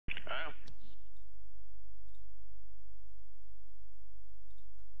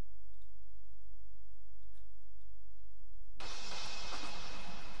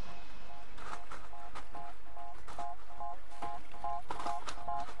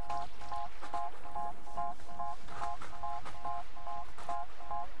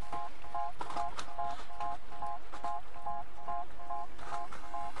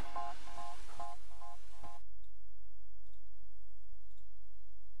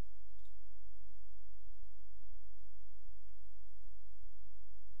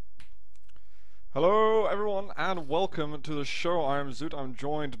Hello everyone and welcome to the show. I'm Zoot. I'm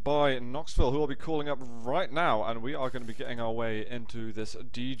joined by Knoxville, who will be calling up right now, and we are going to be getting our way into this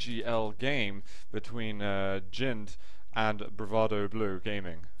DGL game between Jind and Bravado Blue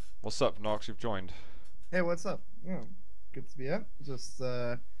Gaming. What's up, Knox? You've joined. Hey, what's up? Yeah, good to be here. Just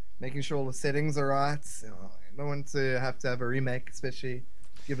making sure all the settings are right. Don't want to have a remake, especially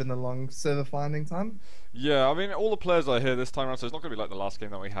given the long server finding time. Yeah, I mean, all the players are here this time around, so it's not going to be like the last game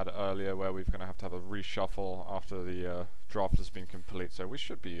that we had earlier, where we're going to have a reshuffle after the draft has been complete. So we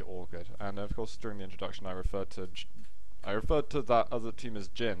should be all good. And of course, during the introduction, I referred to that other team as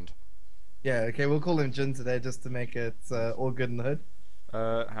Jind. Yeah, okay, we'll call him Jin today just to make it all good in the hood.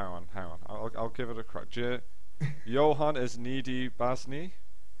 Hang on. I'll give it a crack. Johan is needy Basni.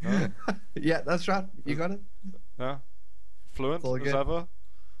 No? Yeah, that's right. You got it. Yeah. Fluent all as good. ever.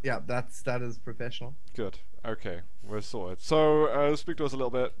 Yeah, that is professional. Good. Okay, we're sorted. So, speak to us a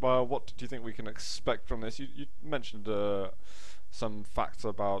little bit. What do you think we can expect from this? You mentioned some facts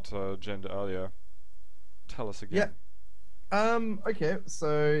about Jind earlier. Tell us again. Yeah. Okay.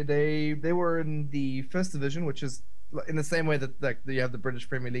 So they were in the first division, which is in the same way that like you have the British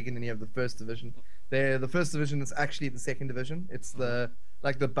Premier League and then you have the first division. The first division is actually the second division. It's the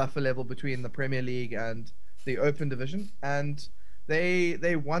buffer level between the Premier League and the Open division, and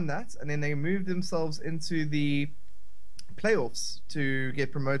they won that, and then they moved themselves into the playoffs to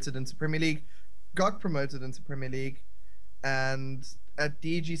get promoted into Premier League. Got promoted into Premier League, and at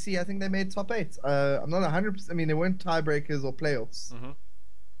DGC, I think they made top 8. I'm not 100%. I mean, they weren't tiebreakers or playoffs.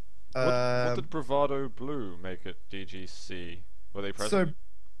 What did Bravado Blue make at DGC? Were they present?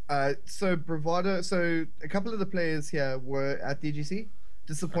 So Bravado. So a couple of the players here were at DGC.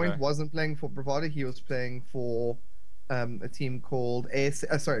 Disappoint wasn't playing for Bravado. He was playing for a team called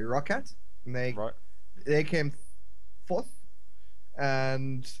Rocket, and they came fourth.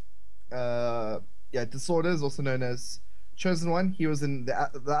 And Disorders, also known as Chosen One, he was in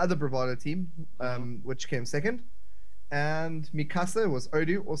the other Bravado team, which came second. And Mikasa was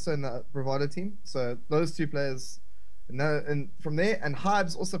Odu, also in the Bravado team. So those two players, and from there, and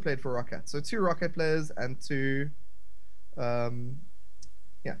Hybes also played for Rocket. So 2 Rocket players and two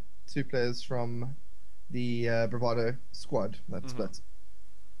players from the Bravado squad that split.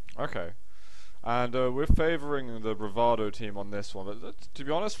 Okay. And we're favouring the Bravado team on this one, but to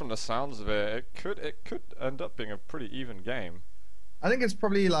be honest, from the sounds of it, it could end up being a pretty even game. I think it's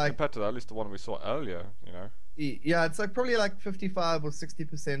probably like compared to that, at least the one we saw earlier, you know. Yeah, it's like probably like 55 or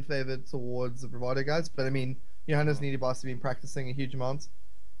 60% favoured towards the Bravado guys, but I mean, Johannes Niedibas have been practicing a huge amount,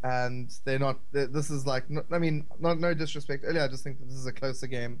 and they're not. This is like, no disrespect. Earlier, I just think that this is a closer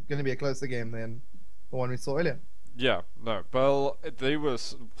game, going to be a closer game than the one we saw earlier. Yeah, no. Well, they were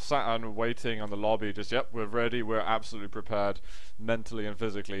sat and waiting on the lobby, just, yep, we're ready, we're absolutely prepared, mentally and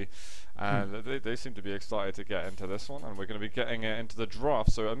physically. And they seem to be excited to get into this one, and we're going to be getting it into the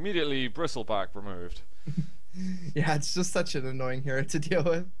draft, so immediately Bristleback removed. Yeah, it's just such an annoying hero to deal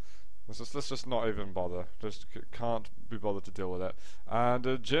with. Let's just not even bother. Just can't be bothered to deal with it. And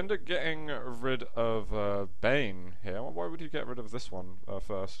Jind getting rid of Bane here. Why would you get rid of this one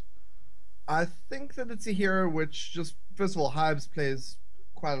first? I think that it's a hero which just, first of all, Hybes plays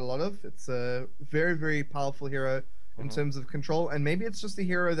quite a lot of. It's a very, very powerful hero in terms of control, and maybe it's just a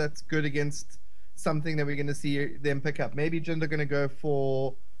hero that's good against something that we're going to see them pick up. Maybe Jind are going to go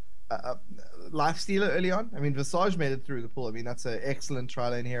for Life Stealer early on. I mean, Visage made it through the pool. I mean, that's an excellent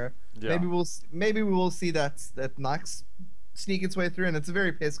tri-lane hero. Yeah. Maybe we will see that Nyx sneak its way through, and it's a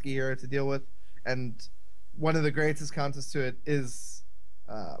very pesky hero to deal with. And one of the greatest counters to it is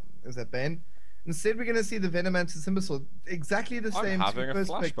that Bane. Instead, we're going to see the Venomantis Imbecile. Exactly the same. I'm having a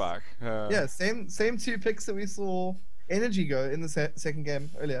flashback. Yeah, same 2 picks that we saw Energy go in the second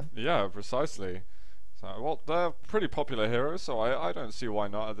game earlier. Yeah, precisely. So, well, they're pretty popular heroes, so I don't see why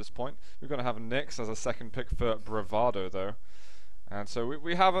not at this point. We're going to have Nyx as a second pick for Bravado, though. And so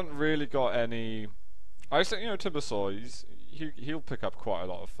we haven't really got any... I think, Timbersaw, he'll pick up quite a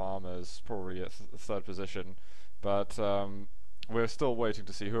lot of farmers, probably at third position. But we're still waiting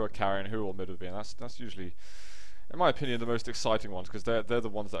to see who are carrying, who will mid be, and that's usually, in my opinion, the most exciting ones, because they're the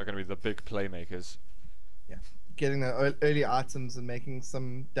ones that are going to be the big playmakers. Yeah, getting the early items and making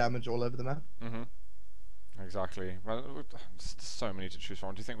some damage all over the map. Exactly. Well, there's so many to choose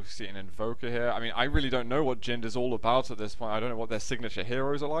from. Do you think we see an Invoker here? I mean, I really don't know what Jind is all about at this point. I don't know what their signature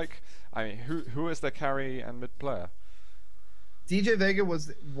heroes are like. I mean, who is their carry and mid player? DJ Vega was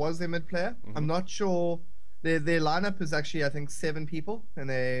their mid player. I'm not sure. Their lineup is actually, I think, 7 people, and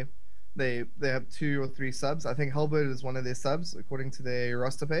they have 2 or 3 subs. I think Hellbird is one of their subs according to their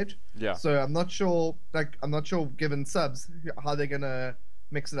roster page. Yeah. So I'm not sure. Given subs, how they're gonna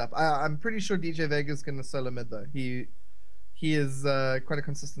mix it up. I'm pretty sure DJ Vega's going to solo mid though. He is quite a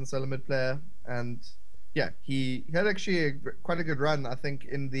consistent solo mid player, and yeah, he had actually quite a good run. I think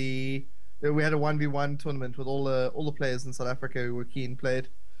in the we had a 1v1 tournament with all the players in South Africa who were keen played,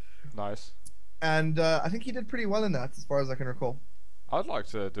 Nice. and I think he did pretty well in that, as far as I can recall. I'd like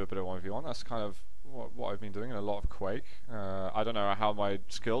to do a bit of 1v1. That's kind of what I've been doing in a lot of Quake. I don't know how my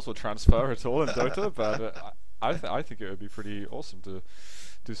skills will transfer at all in Dota, but I think it would be pretty awesome to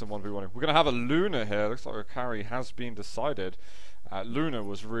do some 1v1. We're going to have a Luna here. Looks like a carry has been decided. Luna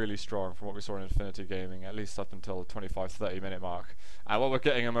was really strong from what we saw in Infinity Gaming, at least up until the 25-30 minute mark. And what we're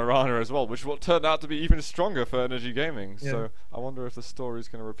getting a Mirana as well, which will turn out to be even stronger for Energy Gaming. Yeah. So I wonder if the story is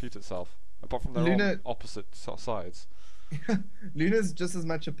going to repeat itself, apart from they're on opposite sides. Luna's just as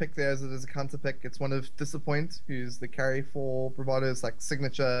much a pick there as it is a counter pick. It's one of Disappoint, who's the carry for Bravado's like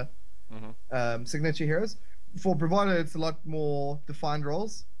signature signature heroes. For Bravado, it's a lot more defined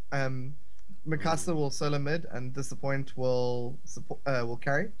roles. Mikasa will solo mid, and Disappoint will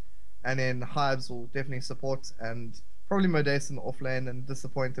carry, and then Hives will definitely support, and probably Modest in the off lane, and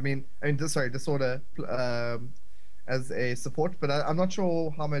Disappoint. Disorder as a support, but I'm not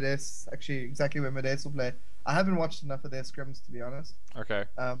sure how Modest exactly where Modest will play. I haven't watched enough of their scrims to be honest. Okay.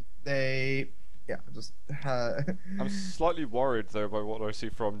 I'm slightly worried though by what I see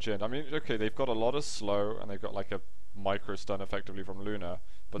from Jin. I mean, okay, they've got a lot of slow, and they've got like a micro stun effectively from Luna,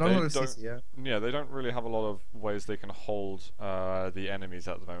 but they don't. They don't really have a lot of ways they can hold the enemies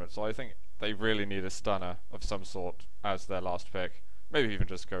at the moment. So I think they really need a stunner of some sort as their last pick. Maybe even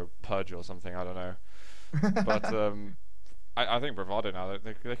just go Purge or something. I don't know. But I think Bravado now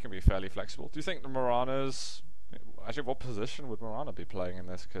they can be fairly flexible. Do you think the Mirana's actually, what position would Mirana be playing in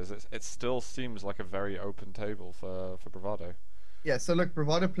this? Because it still seems like a very open table for Bravado. Yeah. So look,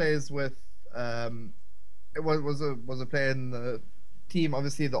 Bravado plays with it was a player in the team,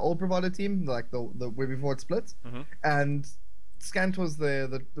 obviously the old Bravado team, like the way before it split, and Scant was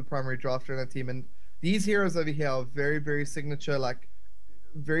the primary drafter in that team. And these heroes over here are very, very signature, like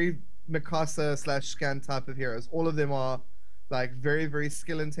very Mikasa / Scant type of heroes. All of them are like very, very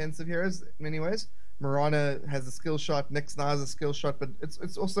skill intensive heroes in many ways. Mirana has a skill shot, Nyx now has a skill shot, but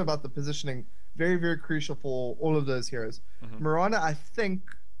it's also about the positioning. Very, very crucial for all of those heroes. Mirana, I think,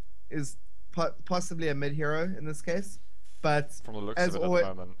 is possibly a mid hero in this case, but from the looks of it at the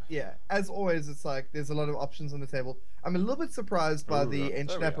moment, as always, it's like there's a lot of options on the table. I'm a little bit surprised by the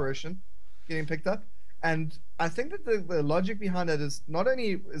Ancient Apparition getting picked up, and I think that the logic behind it is not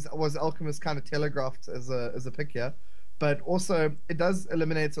only was Alchemist kind of telegraphed as a pick here, but also it does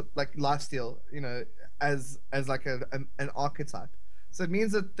eliminate like lifesteal, as like an archetype. So it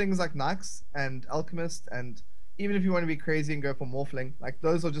means that things like Nyx and Alchemist, and even if you want to be crazy and go for Morphling, like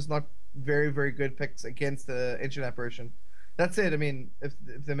those are just not very, very good picks against the Ancient Apparition. That's it. I mean, if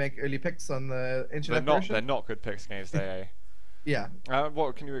they make early picks on the Ancient Apparition, they're not good picks against AA. Yeah.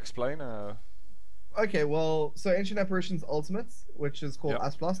 What can you explain? Okay, well, so Ancient Apparition's ultimate, which is called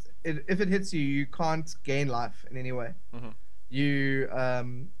Ice Blast, if it hits you, you can't gain life in any way. You,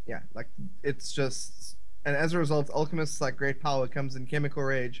 it's just, and as a result, Alchemist's like great power comes in Chemical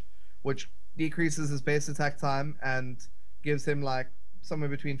Rage, which decreases his base attack time and gives him like somewhere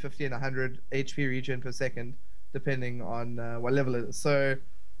between 50 and 100 HP regen per second, depending on what level it is. So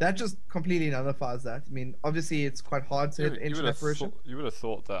that just completely nullifies that. I mean, obviously, it's quite hard to hit Ancient Apparition. You would have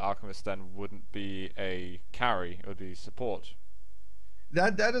thought that Alchemist then wouldn't be a carry; it would be support.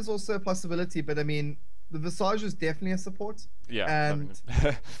 That is also a possibility, but I mean, the Visage is definitely a support. Yeah, and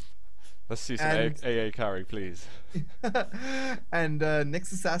let's see some AA carry, please. And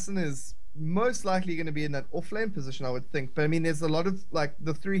Nyx Assassin is most likely going to be in that offlane position, I would think. But I mean, there's a lot of like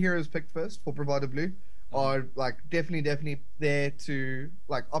the 3 heroes picked first for Bravado Blue are like definitely there to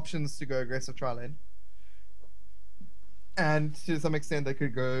like options to go aggressive tri lane. And to some extent, they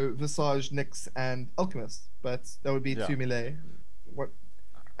could go Visage, Nyx, and Alchemist, but that would be 2 melee.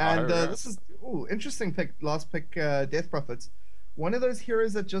 And this is interesting pick. Last pick, Death Prophet. One of those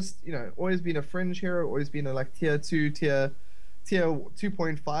heroes that just always been a fringe hero, always been a like tier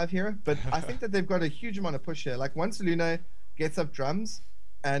 2.5 hero. But I think that they've got a huge amount of push here. Like once Luna gets up drums,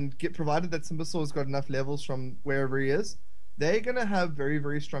 and provided that Simbasaur's got enough levels from wherever he is, they're gonna have very,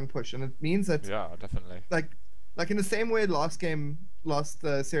 very strong push, and it means that definitely like in the same way last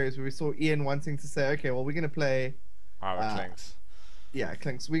series where we saw Ian wanting to say, okay, well we're gonna play Clinks. Yeah,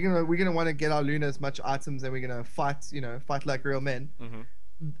 Clinks. We're gonna want to get our Luna as much items, and we're gonna fight like real men.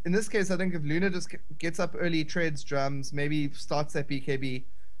 In this case, I think if Luna just gets up early, trades drums, maybe starts that BKB,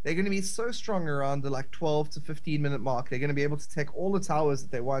 they're going to be so strong around the like 12 to 15 minute mark. They're going to be able to take all the towers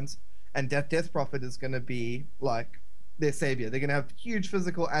that they want, and Death Prophet is going to be like their savior. They're gonna have huge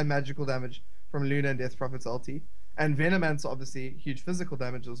physical and magical damage from Luna and Death Prophet's ulti, and Venomance obviously huge physical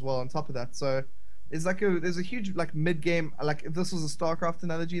damage as well on top of that. So there's a huge like mid game, like if this was a StarCraft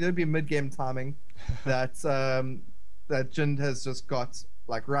analogy, there'd be a mid game timing that that Jind has just got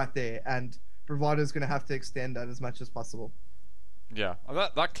like right there, and Bravado's gonna have to extend that as much as possible. Yeah, and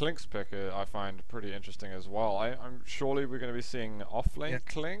that Clinks pick I find pretty interesting as well. I'm surely we're going to be seeing off-lane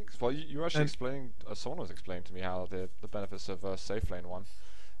Clinks. Well, you actually explained, someone was explaining to me how the benefits of safe lane one.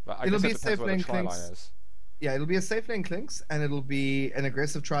 But I guess it depends where the tri-line is. Yeah, it'll be a safe lane Clinks, and it'll be an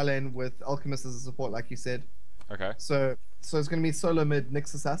aggressive tri-lane with Alchemist as a support, like you said. Okay. So it's going to be solo mid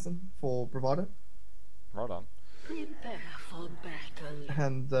Nyx Assassin for Bravado. Right on. Prepare for battle.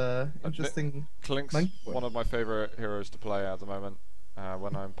 And interesting. Clinks, one of my favorite heroes to play at the moment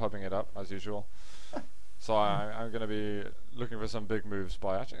when I'm pubbing it up, as usual. So I'm going to be looking for some big moves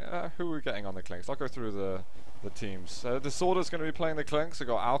by actually. Who are we getting on the Clinks? I'll go through the teams. Disorder's going to be playing the Clinks. I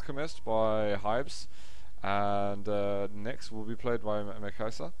got Alchemist by Hybes, and Nyx will be played by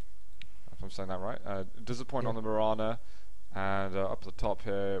Mikasa, if I'm saying that right. Disappoint on the Mirana, and up at the top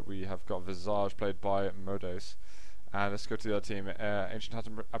here we have got Visage played by Modes. And let's go to the other team. Ancient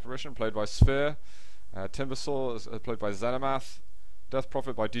Apparition played by Sphere. Timbersaw is played by Zenimath. Death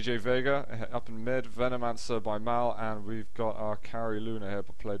Prophet by DJ Vega. Up in mid, Venomancer by Mal. And we've got our carry Luna here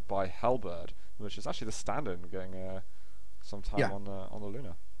played by Hellbird, which is actually the stand-in getting some time on the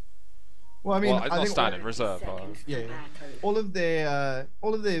Luna. Well, I mean, well, I think stand-in, reserve. Yeah. All of their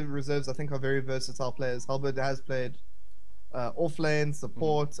reserves, I think, are very versatile players. Hellbird has played off-lane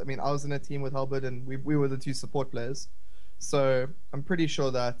support. I mean, I was in a team with Hellbird, and we were the two support players. So I'm pretty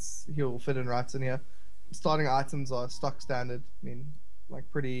sure that he'll fit in right in here. Starting items are stock standard. I mean, like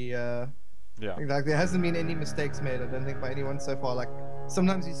pretty. Like there hasn't been any mistakes made, I don't think, by anyone so far. Like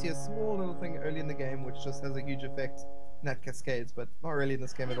sometimes you see a small little thing early in the game which just has a huge effect, and that cascades, but not really in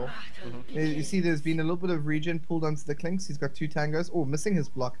this game at all. You see, there's been a little bit of regen pulled onto the Clinks. He's got 2 tangos. Oh, missing his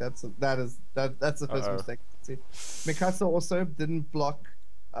block. That's the first mistake. See, Mikasa also didn't block,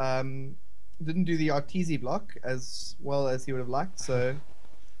 didn't do the RTZ block as well as he would have liked. So,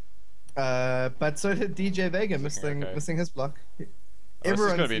 but so did DJ Vega, missing his block. This is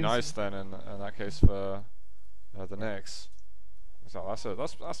going to be nice then in that case for the Nyx. So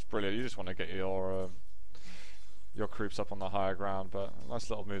that's brilliant. You just want to get your creeps up on the higher ground, but nice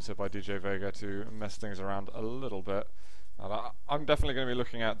little moves here by DJ Vega to mess things around a little bit. And I'm definitely going to be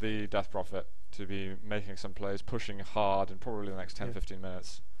looking at the Death Prophet to be making some plays, pushing hard in probably the next 10-15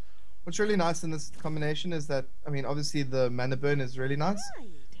 minutes. What's really nice in this combination is that, I mean, obviously the mana burn is really nice,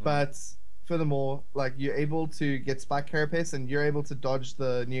 but furthermore, like, you're able to get spike carapace and you're able to dodge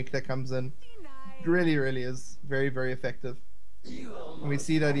the nuke that comes in. It really, really is very, very effective. And we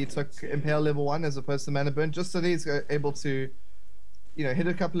see that he took Impale level 1 as opposed to mana burn, just so that he's able to, hit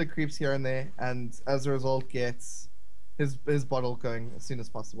a couple of creeps here and there, and as a result gets his bottle going as soon as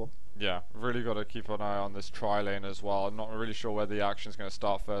possible. Yeah, really got to keep an eye on this tri-lane as well. I'm not really sure where the action's going to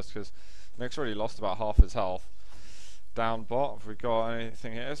start first, because Nick's already lost about half his health. Down bot, if we got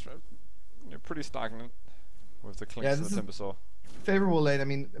anything here, it's pretty stagnant with the Clinks and the Timbersaw. Favorable lane. I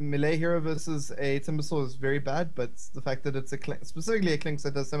mean, melee hero versus a Timbersaw is very bad, but the fact that it's specifically a Clinks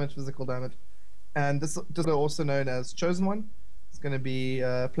that does so much physical damage, and this is also known as Chosen One. It's going to be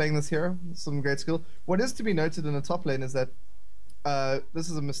playing this hero. Some great skill. What is to be noted in the top lane is that this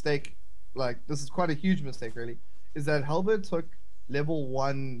is a mistake. Like, this is quite a huge mistake, really. Is that Hellbird took level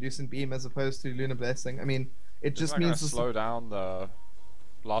 1 Lucent Beam as opposed to Lunar Blessing. I mean, it just means to slow down the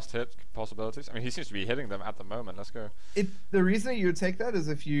last hit possibilities. I mean, he seems to be hitting them at the moment. Let's go. The reason you would take that is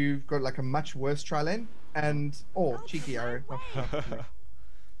if you've got like a much worse tri-lane and cheeky arrow.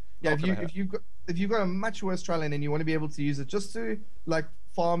 Yeah, if you've got a much worse tri-lane and you want to be able to use it just to like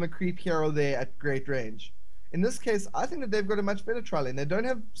farm a creep here or there at great range. In this case, I think that they've got a much better tri-lane. They don't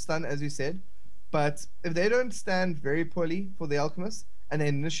have stun, as you said, but if they don't stand very poorly for the Alchemist and they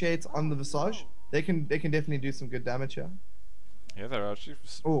initiate on the Visage, they can definitely do some good damage here. Yeah, they're actually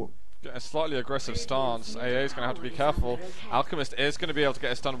getting a slightly aggressive stance. AA is going to have to be careful. Alchemist is going to be able to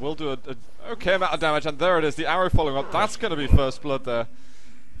get a stun. Will do a okay amount of damage, and there it is. The arrow following up. That's going to be first blood there.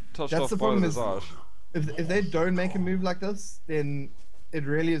 Touched off by the Visage. If they don't make a move like this, then it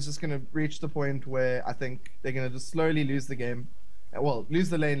really is just going to reach the point where I think they're going to just slowly lose the game. Well, lose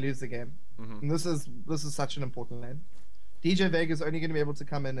the lane, lose the game. And this is such an important lane. DJ Vega is only going to be able to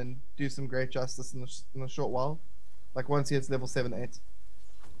come in and do some great justice in a short while. Like once he hits level 7, 8.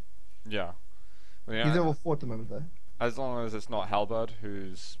 Yeah. He's level 4 at the moment, though. As long as it's not Hellbird,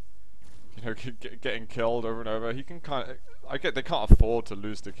 who's getting killed over and over, he can kind of. I get they can't afford to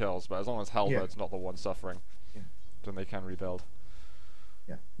lose the kills, but as long as Hellbird's not the one suffering, then they can rebuild.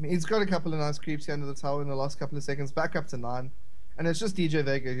 Yeah, I mean, he's got a couple of nice creeps here under the tower in the last couple of seconds, back up to 9. And it's just DJ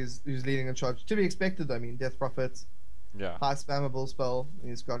Vega who's leading the charge. To be expected, I mean, Death Prophet, Yeah. high spammable spell, and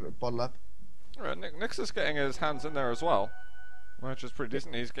he's got a bottle up. Right, Nyx is getting his hands in there as well, which is pretty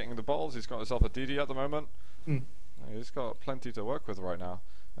decent. He's getting the balls, he's got himself a DD at the moment. Mm. He's got plenty to work with right now.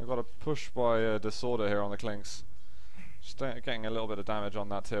 I've got a push by Disorder here on the Clinks. Just getting a little bit of damage on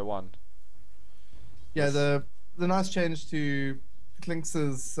that tier 1. Yeah, the nice change to Clinks'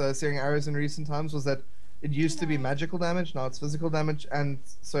 searing arrows in recent times was that it used to be magical damage, now it's physical damage, and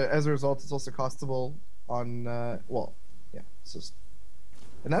so as a result it's also castable on, well, yeah, it's just...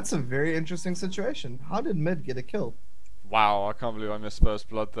 And that's a very interesting situation. How did mid get a kill? Wow, I can't believe I missed first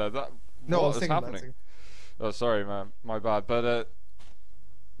blood there. What is happening? Oh, sorry, man, my bad. But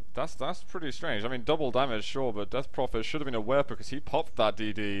that's pretty strange. I mean, double damage, sure, but Death Prophet should have been aware because he popped that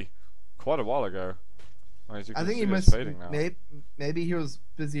DD quite a while ago. As you I can think see, he it's must. fading now. Maybe he was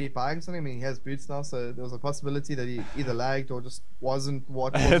busy buying something. I mean, he has boots now, so there was a possibility that he either lagged or just wasn't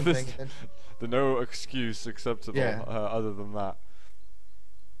paying attention. The no excuse acceptable, Yeah. other than that.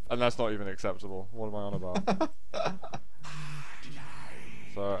 And that's not even acceptable. What am I on about?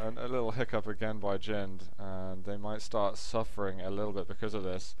 So, a little hiccup again by Jind, and they might start suffering a little bit because of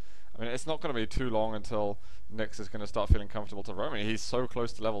this. I mean, it's not going to be too long until Nyx is going to start feeling comfortable to roam. I mean, he's so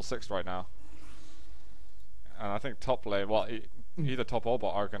close to level 6 right now. And I think top lane, well, either top or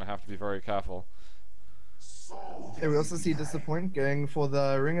bot are going to have to be very careful. Yeah, we also see Disappoint going for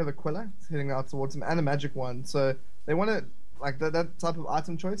the Ring of Aquila, heading out towards him, and a magic one. So they want to, like, that type of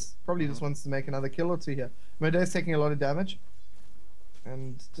item choice, probably just wants to make another kill or 2 here. Moday's taking a lot of damage.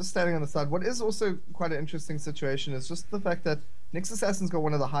 And just standing on the side. What is also quite an interesting situation is just the fact that Nyx Assassin's got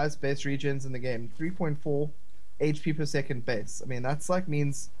one of the highest base regens in the game. 3.4 HP per second base. I mean, that's like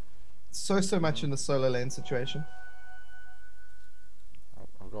means so much in the solo lane situation.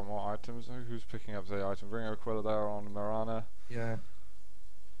 I've got more items. Who's picking up the item? Ring of Aquila there on Mirana. Yeah.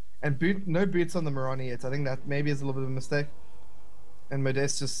 And no boots on the Mirani yet. I think that maybe is a little bit of a mistake. And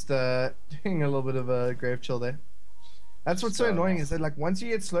Modest just doing a little bit of a grave chill there. That's what's so annoying is that, like, once you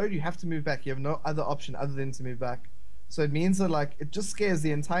get slowed, you have to move back. You have no other option other than to move back. So it means that, like, it just scares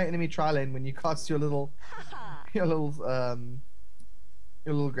the entire enemy tri lane when you cast your little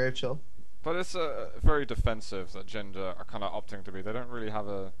grave chill. But it's very defensive that Jind are kind of opting to be. They don't really have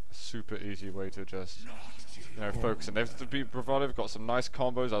a super easy way to just, focus. And they have to be bravado. They've got some nice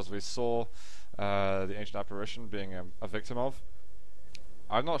combos, as we saw the Ancient Apparition being a victim of.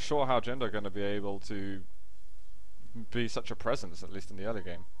 I'm not sure how Jind are going to be able to be such a presence, at least in the early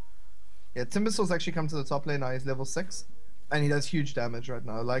game. Yeah, Timbersaul's actually come to the top lane now. He's level 6, and he does huge damage right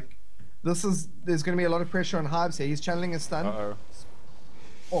now. Like, there's going to be a lot of pressure on Hives here. He's channeling his stun. Uh-oh.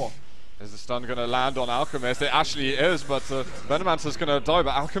 Oh. Is the stun going to land on Alchemist? It actually is, but Venomancer's going to die,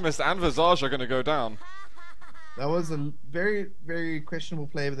 but Alchemist and Visage are going to go down. That was a very, very questionable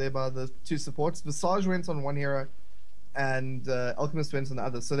play there by the 2 supports. Visage went on one hero, and Alchemist went on the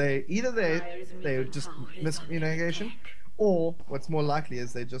other. So they just miscommunication, or what's more likely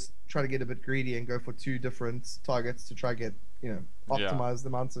is they just try to get a bit greedy and go for 2 different targets to try get optimize the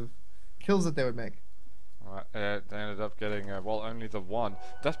amount of kills that they would make. They ended up getting only the 1.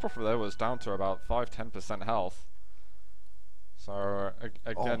 Death Prophet there was down to about 5-10% health. So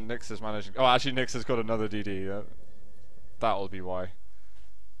again, Nyx is managing. Oh, actually, Nyx has got another DD. That'll be why.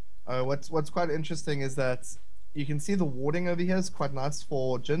 What's quite interesting is that you can see the warding over here is quite nice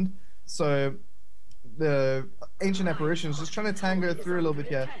for Jind. So the Ancient Apparition is just trying to tango through a little bit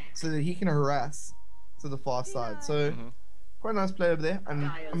here so that he can harass to the far side. So quite a nice play over there. And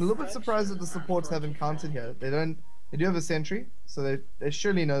I'm a little bit surprised that the supports haven't counted here. They do have a sentry, so they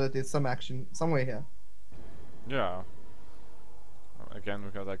surely know that there's some action somewhere here. Yeah. Again,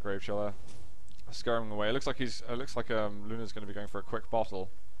 we've got that grave chiller scaring away. It looks like Luna's going to be going for a quick bottle.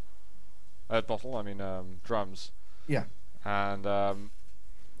 Drums. Yeah. And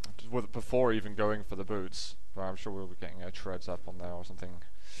before even going for the boots, but I'm sure we'll be getting treads up on there or something.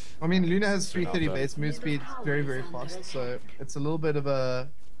 I mean, Luna has 330 base move speed, very, very fast, so it's a little bit of a...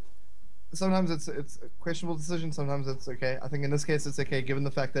 Sometimes it's a questionable decision, sometimes it's okay. I think in this case it's okay, given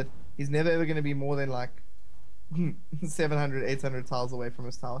the fact that he's never ever going to be more than like 700, 800 tiles away from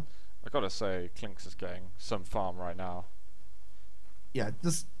his tower. I gotta say, Clinks is getting some farm right now. Yeah,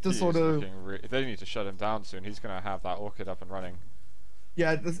 this sort of... They need to shut him down soon. He's going to have that Orchid up and running.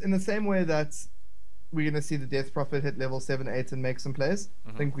 Yeah, in the same way that we're going to see the Death Prophet hit level 7, 8 and make some plays,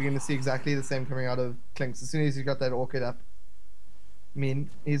 I think we're going to see exactly the same coming out of Clinks. As soon as he's got that Orchid up. I mean,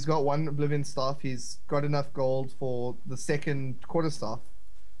 he's got 1 Oblivion Staff. He's got enough gold for the 2nd Quarterstaff.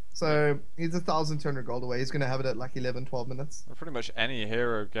 So he's 1,200 gold away. He's going to have it at like 11, 12 minutes. Pretty much any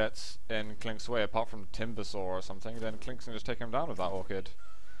hero gets in Klink's way, apart from Timbersaw or something, then Klink's can just take him down with that Orchid.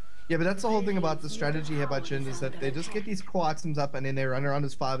 Yeah, but that's the whole thing about the strategy here by Jind is that they just get these core items up and then they run around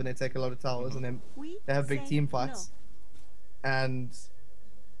as 5 and they take a lot of towers and then they have big team fights. And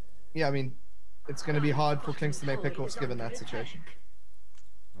yeah, I mean, it's going to be hard for Klinks to make pickoffs given that situation.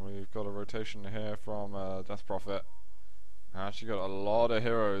 We've got a rotation here from Death Prophet. Actually got a lot of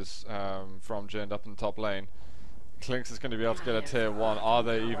heroes from Jind up in the top lane. Klinks is going to be able to get a tier 1. Are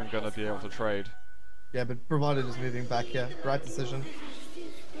they even going to be able to trade? Yeah, but Bravado just moving back here. Right decision.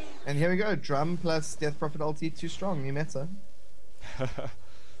 And here we go. Drum plus Death Prophet ulti. Too strong. New meta.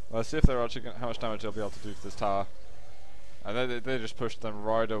 Let's see if they're actually how much damage they'll be able to do to this tower. And they just pushed them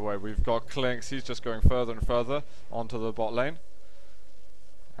right away. We've got Klinks. He's just going further and further onto the bot lane.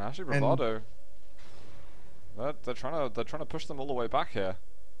 Actually, Bravado. They're trying to push them all the way back here.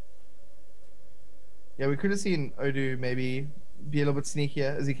 Yeah, we could have seen Odu maybe be a little bit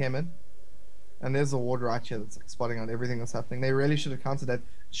sneakier as he came in. And there's a ward right here that's like spotting out everything that's happening. They really should have countered that.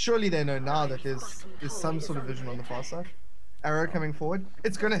 Surely they know now that there's some sort of vision on the far side. Arrow coming forward.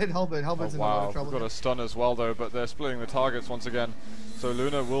 It's going to hit Halberd. Halberd's in a lot of trouble. We've got a stun as well though, but they're splitting the targets once again. So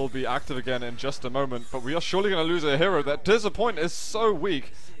Luna will be active again in just a moment, but we are surely going to lose a hero that Disappoint is so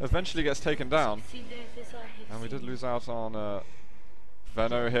weak, eventually gets taken down. And we did lose out on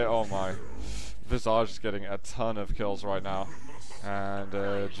Veno here. Oh my. Visage is getting a ton of kills right now. And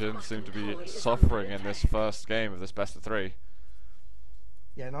Jin seem to be suffering in this first game of this best of 3.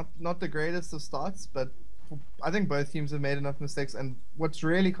 Yeah, not the greatest of starts, but I think both teams have made enough mistakes. And what's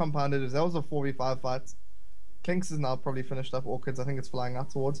really compounded is that was a 4v5 fight. Klinks is now probably finished up Orchids. I think it's flying out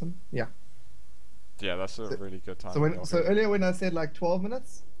towards him. Yeah. Yeah, that's a really good time. So earlier when I said like 12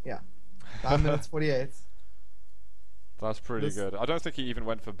 minutes, yeah, 9 minutes 48. That's pretty good. I don't think he even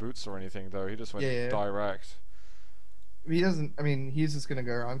went for boots or anything though. He just went direct. He doesn't. I mean, he's just gonna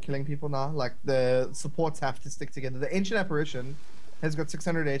go around killing people now. Like the supports have to stick together. The Ancient Apparition has got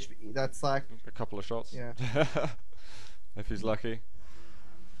 600 HP. That's like a couple of shots. Yeah. If he's lucky.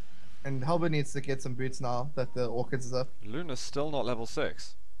 And Halberd needs to get some boots now that the Orchids is up. Luna's still not level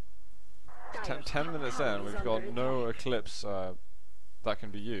 6. 10 minutes in, we've got no Eclipse that can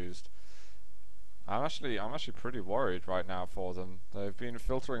be used. I'm actually pretty worried right now for them. They've been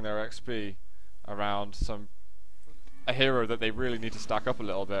filtering their XP around a hero that they really need to stack up a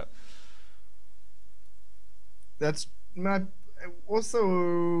little bit. That's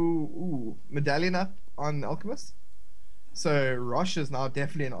also medallion up on Alchemist. So Rosh is now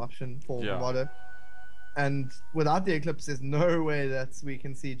definitely an option for Bravado. And without the Eclipse, there's no way that we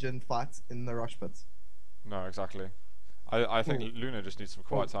can see Jin fight in the Rosh pits. No, exactly. I think Luna just needs some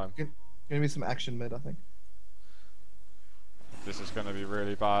quiet time. Gonna be some action mid, I think. This is gonna be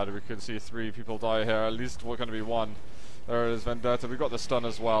really bad. We could see 3 people die here. At least we're gonna be 1. There is Vendetta. We've got the stun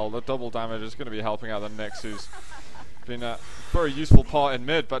as well. The double damage is gonna be helping out the Nyx, who's been a very useful part in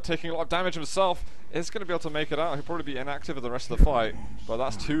mid, but taking a lot of damage himself. Is going to be able to make it out. He'll probably be inactive for the rest of the fight, but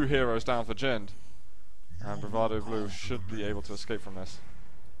that's 2 heroes down for Jind. And Bravado Blue should be able to escape from this.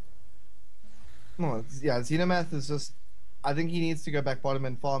 No, yeah, Xenomath is just... I think he needs to go back bottom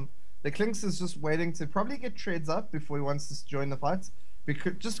and farm. The Klinks is just waiting to probably get trades up before he wants to join the fight.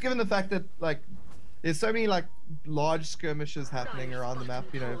 Because, just given the fact that, like, there's so many, like, large skirmishes happening around the map,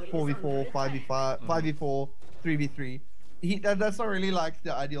 you know, 4v4, 5v5, 5v4, 3v3. That's not really, like,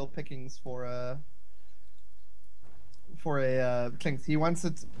 the ideal pickings for a Klinks. He wants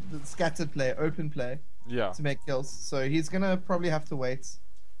it scattered play, open play, to make kills. So he's gonna probably have to wait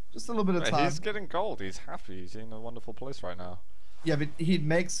just a little bit of time. He's getting gold. He's happy. He's in a wonderful place right now. Yeah, but he'd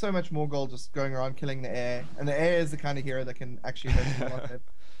make so much more gold just going around killing the air, and the air is the kind of hero that can actually hurt him a lot.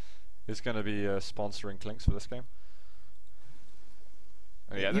 He's gonna be sponsoring Klinks for this game.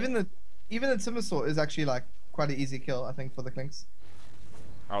 Yeah, even the Timbersaw is actually like quite an easy kill, I think, for the Klinks.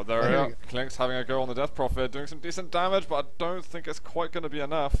 Oh, there we are. Klinks having a go on the Death Prophet, doing some decent damage, but I don't think it's quite going to be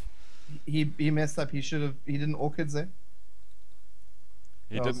enough. He messed up. He didn't Orchids there.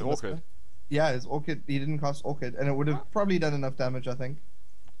 He didn't Orchid? Yeah, his Orchid. He didn't cast Orchid, and it would have probably done enough damage, I think.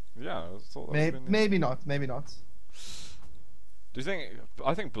 Yeah, maybe not. Maybe not. Do you think?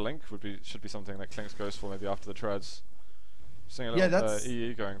 I think Blink should be something that Klinks goes for maybe after the treads. Seeing a little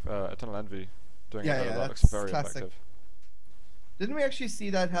EE going Eternal Envy, doing that looks very classic. effective. Didn't we actually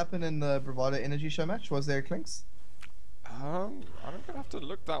see that happen in the Bravado Energy Show match? Was there Klinks? I'm gonna have to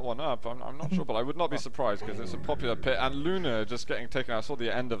look that one up. I'm not sure, but I would not be surprised because it's a popular pit. And Luna just getting taken out. I saw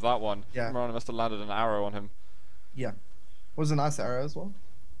the end of that one. Yeah. Marana must have landed an arrow on him. Yeah, was a nice arrow as well.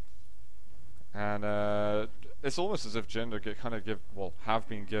 And it's almost as if Jinder have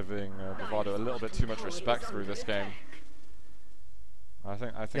been giving Bravado a little bit too much respect through this game. I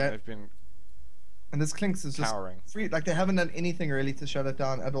think they've been. And this Clinks is just cowering. free. Like they haven't done anything really to shut it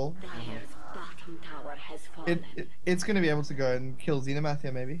down at all. Dire's bottom tower has fallen. It's going to be able to go and kill Xenomath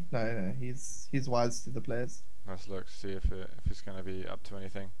here maybe. No, he's wise to the players. Let's look, see if he's going to be up to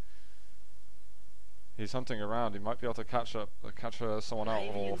anything. He's hunting around. He might be able to catch someone out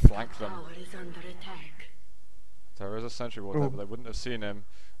or flank them. Tower is under attack. There is a sentry ward there, but they wouldn't have seen him.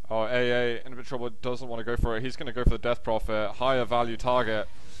 Oh, AA in a bit of trouble. Doesn't want to go for it. He's going to go for the Death Prophet, higher value target.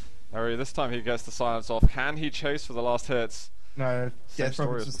 This time he gets the silence off. Can he chase for the last hits? No, Same Death story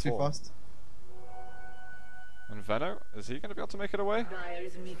Prophet's as just too before. fast. And Venno, is he going to be able to make it away?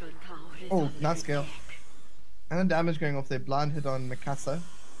 Dire's middle tower is Oh, under nice scale. attack. And the damage going off their blind hit on Mikasa.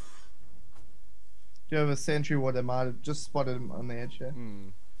 Do you have a sentry ward? They might have just spotted him on the edge here.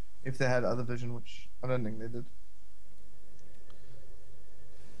 If they had other vision, which I don't think they did.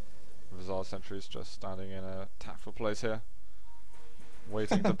 Bizarre sentries just standing in a tactful place here,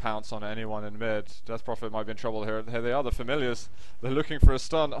 waiting to pounce on anyone in mid. Death Prophet might be in trouble here. Here they are, the familiars. They're looking for a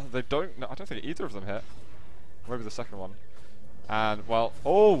stun. Oh, they don't. No, I don't think either of them hit. Maybe the second one. And well,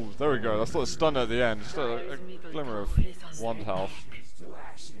 oh, there we go. That's not a stun at the end. Just a glimmer of wand health.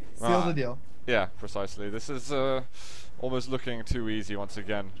 Seal the deal. Yeah, precisely. This is almost looking too easy once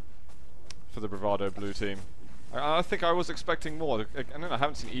again for the Bravado blue team. I think I was expecting more. I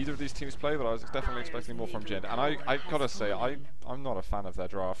haven't seen either of these teams play, but I was definitely expecting more from Jind. And I gotta say, I'm not a fan of their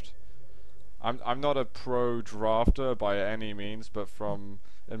draft. I'm not a pro drafter by any means, but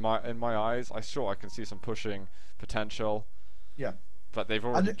in my eyes, I can see some pushing potential. Yeah. But they've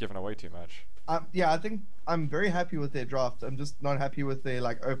already given away too much. Yeah, I think I'm very happy with their draft. I'm just not happy with their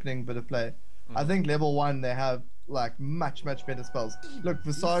opening bit of play. I think level 1 they have much better spells. Look,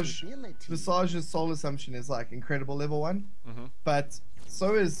 Visage's Soul Assumption is incredible level 1, but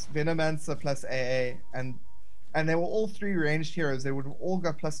so is Venomancer plus AA, and they were all 3 ranged heroes. They would have all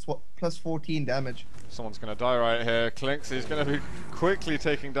got plus 14 damage. Someone's gonna die right here. Clinks, he's gonna be quickly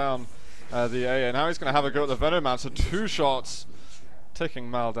taking down the AA. Now he's gonna have a go at the Venomancer. 2 shots,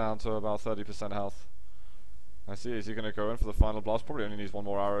 taking Mal down to about 30% health. I see. Is he going to go in for the final blast? Probably only needs 1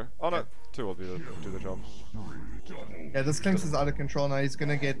 more arrow. Oh no, 2 will do the job. Yeah, this Clinks is out of control now. He's going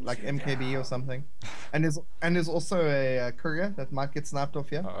to get MKB or something. And there's also a courier that might get sniped off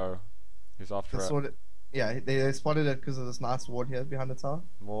here. Uh-oh. He's after it. Yeah, they spotted it because of this nice ward here behind the tower.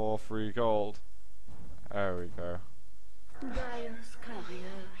 More free gold. There we go. Dire's courier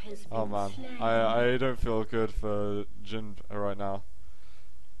has been Oh man, slain. I don't feel good for Jin right now.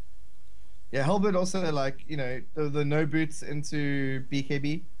 Yeah, Helbert also the no boots into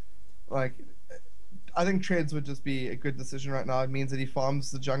BKB. I think Treads would just be a good decision right now. It means that he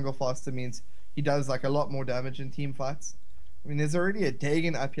farms the jungle faster, means he does a lot more damage in team fights. I mean, there's already a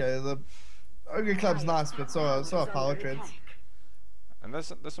Dagon up here. The Ogre Club's nice, but so are Power Treads. And there's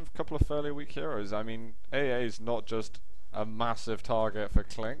some couple of fairly weak heroes. I mean, AA is not just a massive target for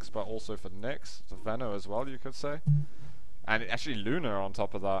Clinks, but also for Nyx, for Venno as well, you could say. And actually Luna on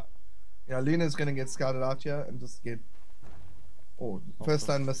top of that. Yeah, Luna's gonna get scouted out here and just get. Oh, first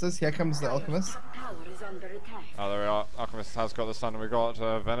stun misses. Here comes the Alchemist. Tower is under attack. Oh, there we are. Alchemist has got the stun, and we got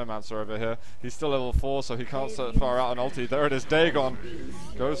Venomancer over here. He's still level 4, so he can't set far out on ulti. There it is. Dagon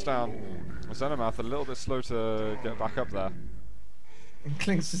goes down. Xenomath a little bit slow to get back up there. And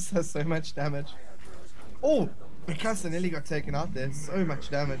Clinks just has so much damage. Oh, Mikasa nearly got taken out there. So much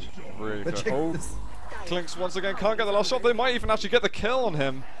damage. Really But good. check Oh, this. Clinks once again can't get the last shot. They might even actually get the kill on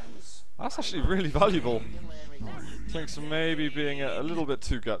him. That's actually really valuable. Clinks maybe being a little bit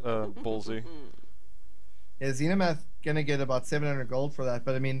too ballsy. Yeah, Xenomath gonna get about 700 gold for that,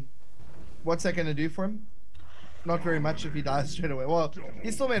 but I mean, what's that gonna do for him? Not very much if he dies straight away. Well, he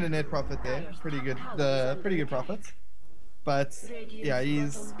still made a net profit there, pretty good profits. But yeah,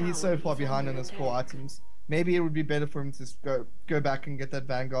 he's so far behind on his core items. Maybe it would be better for him to go back and get that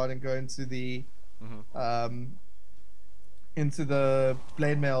Vanguard and go into the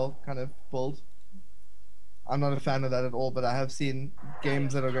Blade Mail kind of build. I'm not a fan of that at all, but I have seen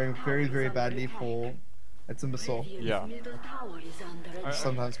games that are going very, very badly for It's Imbecile. Yeah. Middle tower is under attack.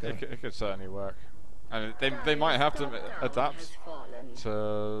 Sometimes go. It could certainly work. And they might have to adapt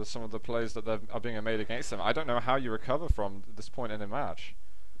to some of the plays that are being made against them. I don't know how you recover from this point in a match.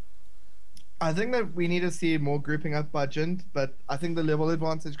 I think that we need to see more grouping up by Jind, but I think the level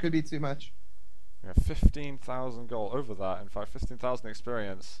advantage could be too much. Yeah, 15,000 gold over that. In fact, 15,000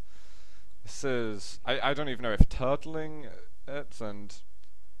 experience. This is I don't even know if turtling it and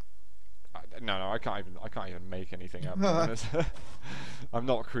no, I can't even make anything up. I'm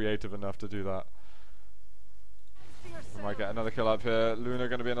not creative enough to do that. We might get another kill up here. Luna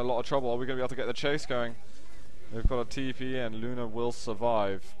going to be in a lot of trouble. Are we going to be able to get the chase going? We've got a TP and Luna will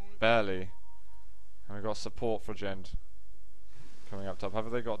survive. Barely. And we've got support for Jind coming up top.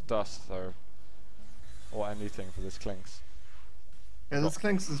 Have they got dust though? Or anything for this Clinks? Yeah, this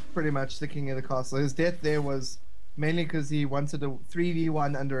Clinks is pretty much sticking in the castle. His death there was mainly because he wanted a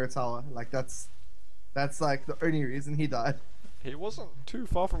 3v1 under a tower. Like that's like the only reason he died. He wasn't too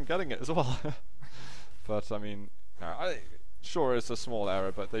far from getting it as well. But I mean, sure it's a small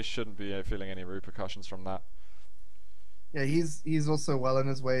error, but they shouldn't be feeling any repercussions from that. Yeah, he's also well on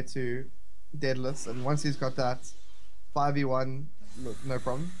his way to deadless, and once he's got that 5v1, no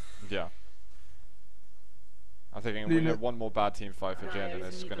problem. Yeah. I'm thinking we need one more bad team fight for Jind, and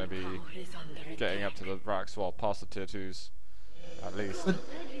it's going to be getting up to the racks, well, past the tier 2s, at least. But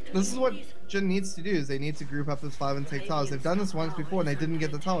this is what Jin needs to do, is they need to group up as 5 and take towers. They've done this once before, and they didn't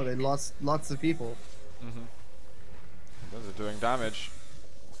get the tower. They lost lots of people. Those are doing damage.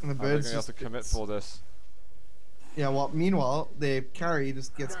 And the They're going birds to have to commit for this. Yeah, well, meanwhile, their carry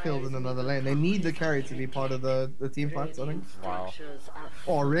just gets killed in another lane. They need the carry to be part of the team fights, I think. Wow.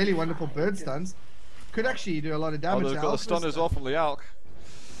 Oh, really wonderful bird stuns. Could actually do a lot of damage. Oh, they've got a stun as well from the Alk.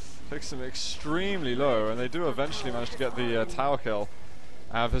 Takes them extremely low, and they do eventually manage to get the tower kill.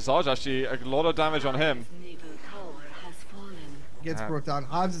 Visage actually, a lot of damage on him. Gets brought down.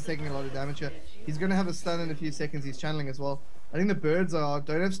 Hives is taking a lot of damage here. He's going to have a stun in a few seconds. He's channeling as well. I think the birds don't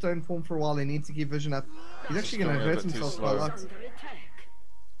have stone form for a while. They need to keep vision up. He's actually going to hurt himself quite a lot.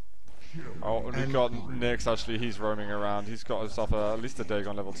 Oh, and we've got Nyx actually. He's roaming around. He's got himself at least a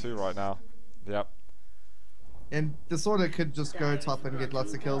Dagon level 2 right now. Yep. And Disorder could just go top and get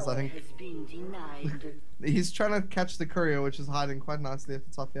lots of kills, I think. He's trying to catch the courier, which is hiding quite nicely at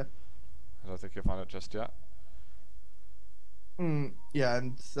the top here. I don't think you'll find it just yet. Yeah,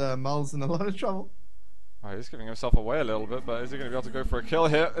 and Mel's in a lot of trouble. Oh, he's giving himself away a little bit, but is he going to be able to go for a kill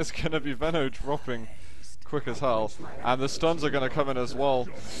here? It's going to be Venno dropping quick as hell. And the stuns are going to come in as well.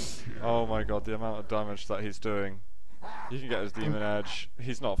 Oh my god, the amount of damage that he's doing. He can get his Demon Edge.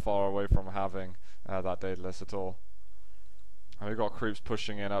 He's not far away from having that Daedalus at all. And we've got creeps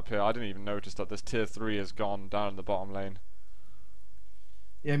pushing in up here. I didn't even notice that this tier 3 is gone down in the bottom lane.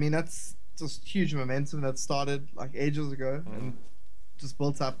 Yeah, I mean, that's just huge momentum that started like ages ago and just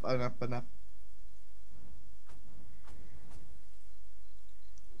built up and up and up.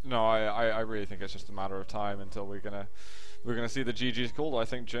 No, I really think it's just a matter of time until we're gonna see the GG's called. I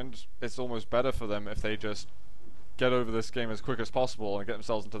think Jind, it's almost better for them if they just get over this game as quick as possible and get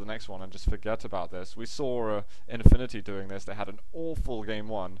themselves into the next one and just forget about this. We saw Infinity doing this. They had an awful game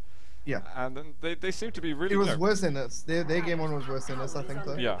 1. Yeah. And then they seem to be really... It was worse than this. Their game 1 was worse than this, I think,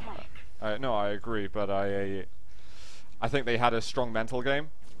 though. Yeah. No, I agree, but I think they had a strong mental game,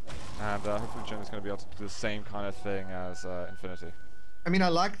 and hopefully Jind is going to be able to do the same kind of thing as Infinity. I mean, I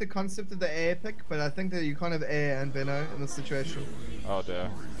like the concept of the AA pick, but I think that you can't have AA and Venno in this situation. Oh dear.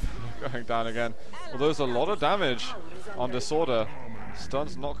 Going down again. Well, there's a lot of damage on Disorder.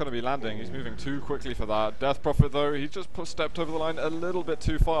 Stun's not going to be landing. He's moving too quickly for that. Death Prophet, though, he just stepped over the line a little bit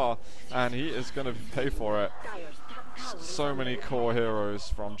too far, and he is going to pay for it. So many core heroes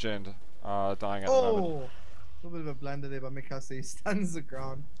from Jind dying at the moment. A little bit of a blunder there by Mikasa. He stuns the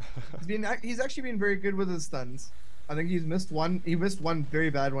ground. He's actually been very good with his stuns. I think he's missed one. He missed one very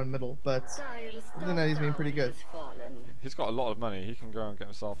bad one middle, but other than that, he's been pretty good. He's got a lot of money. He can go and get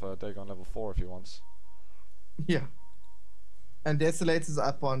himself a Dagon level 4 if he wants. Yeah. And Desolator's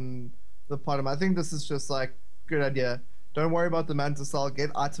up on the bottom. I think this is just like good idea. Don't worry about the Mantis Cell. Get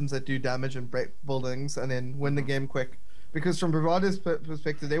items that do damage and break buildings, and then win the game quick. Because from Bravado's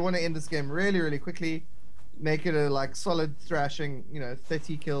perspective, they want to end this game really, really quickly. Make it a like solid thrashing,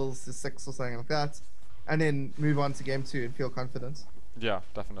 30 kills to 6 or something like that. And then move on to game 2 and feel confident. Yeah,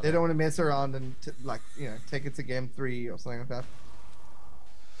 definitely. They don't want to mess around and take it to game 3 or something like that.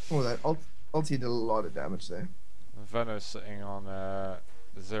 Oh, that ulti did a lot of damage there. Venno's sitting on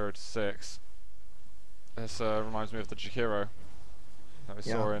 0-6. This reminds me of the Jakiro that we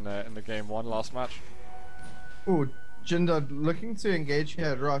saw in the game 1 last match. Oh, Jind looking to engage here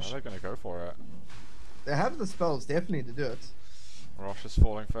at Rosh. They're going to go for it. They have the spells definitely to do it. Rosh is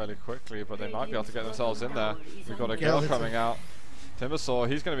falling fairly quickly, but they might be able to get themselves in there. We've got a Gale coming out. Timbersaw,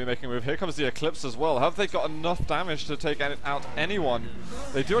 he's going to be making a move. Here comes the Eclipse as well. Have they got enough damage to take out anyone?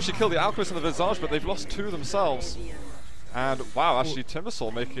 They do actually kill the Alchemist and the Visage, but they've lost 2 themselves. And wow, actually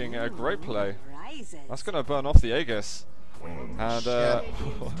Timbersaw making a great play. That's going to burn off the Aegis. And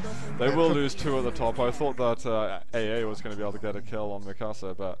they will lose 2 at the top. I thought that AA was going to be able to get a kill on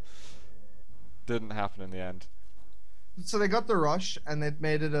Mikasa, but didn't happen in the end. So they got the rush, and they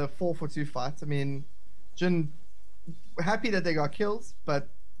made it a 4-for-2 fight. I mean, Jin happy that they got kills, but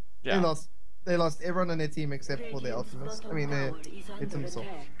Yeah. they lost everyone on their team except for their Optimus. I mean, their Timbersaw.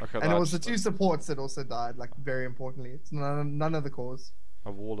 Look at And that, it was the just two supports that also died, like very importantly. It's none of the cores.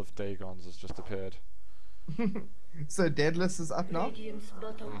 a wall of Dagons has just appeared. So Deadless is up now. Radiant's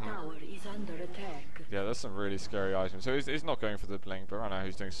bottom tower is under attack. Yeah, there's some really scary items. So he's not going for the blink, but right now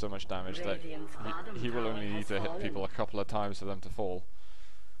he's doing so much damage that Radiant's bottom he will tower only need has to hit fallen. people a couple of times for them to fall.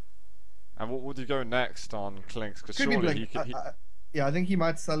 And what would you go next on Klinks? Because Could be surely Blink. he could. Yeah, I think he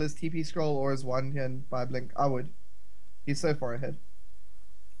might sell his TP scroll or his one and buy Blink. I would. He's so far ahead.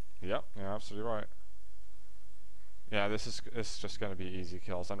 Yep, yeah, absolutely right. Yeah, this is just going to be easy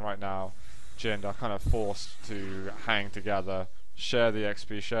kills, and right now, Jind are kind of forced to hang together, share the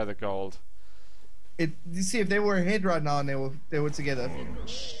XP, share the gold. You see, if they were ahead right now and they were together,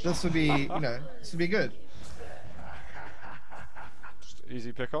 this would be this would be good. Just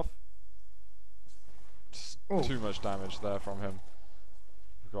easy pick off. Just Oh. too much damage there from him.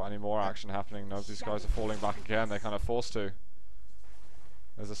 We've got any more action happening? No, these guys are falling back again. They're kind of forced to.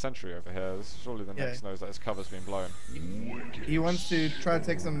 There's a sentry over here. Surely the Nyx knows that his cover's been blown. He wants to try to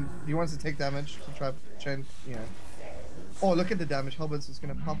take some. He wants to take damage to try to change. Oh, look at the damage. Halbert's just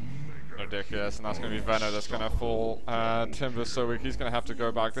gonna pop. Ridiculous, and that's going to be Venno that's going to fall. Timber's so weak, he's going to have to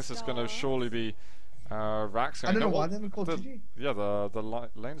go back. This is going to surely be Rax. I don't know why they haven't called GG. Yeah, the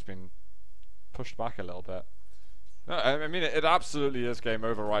lane's been pushed back a little bit. No, I mean, it absolutely is game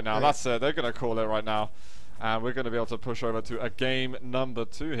over right now. Yeah. That's it. They're going to call it right now. And we're going to be able to push over to a game number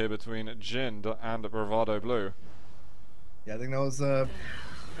 2 here between Jind and Bravado Blue. Yeah, I think that was a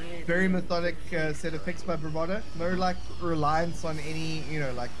very methodic set of picks by Bravado. No like reliance on any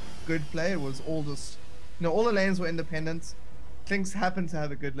like good play. It was all just all the lanes were independent. Things happened to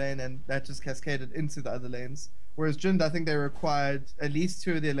have a good lane, and that just cascaded into the other lanes. Whereas Jind, I think they required at least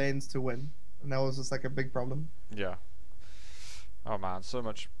 2 of their lanes to win, and that was just like a big problem. Yeah. Oh man, so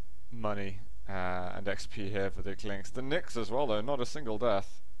much money and XP here for the Klinks. The Nyx as well though, not a single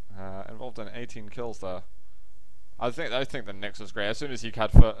death. Involved in 18 kills there. I think the Nyx was great. As soon as he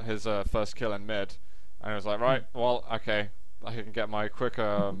had his first kill in mid, and he was like, right, well, okay, I can get my quick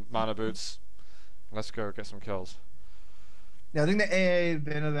mana boots. Let's go get some kills. Yeah, I think the AA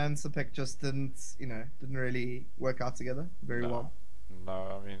Venovansa pick just didn't really work out together very well.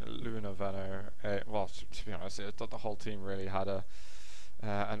 No, I mean Luna, Venno. Well, to be honest, the whole team really had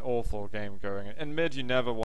an awful game going. In mid, you never want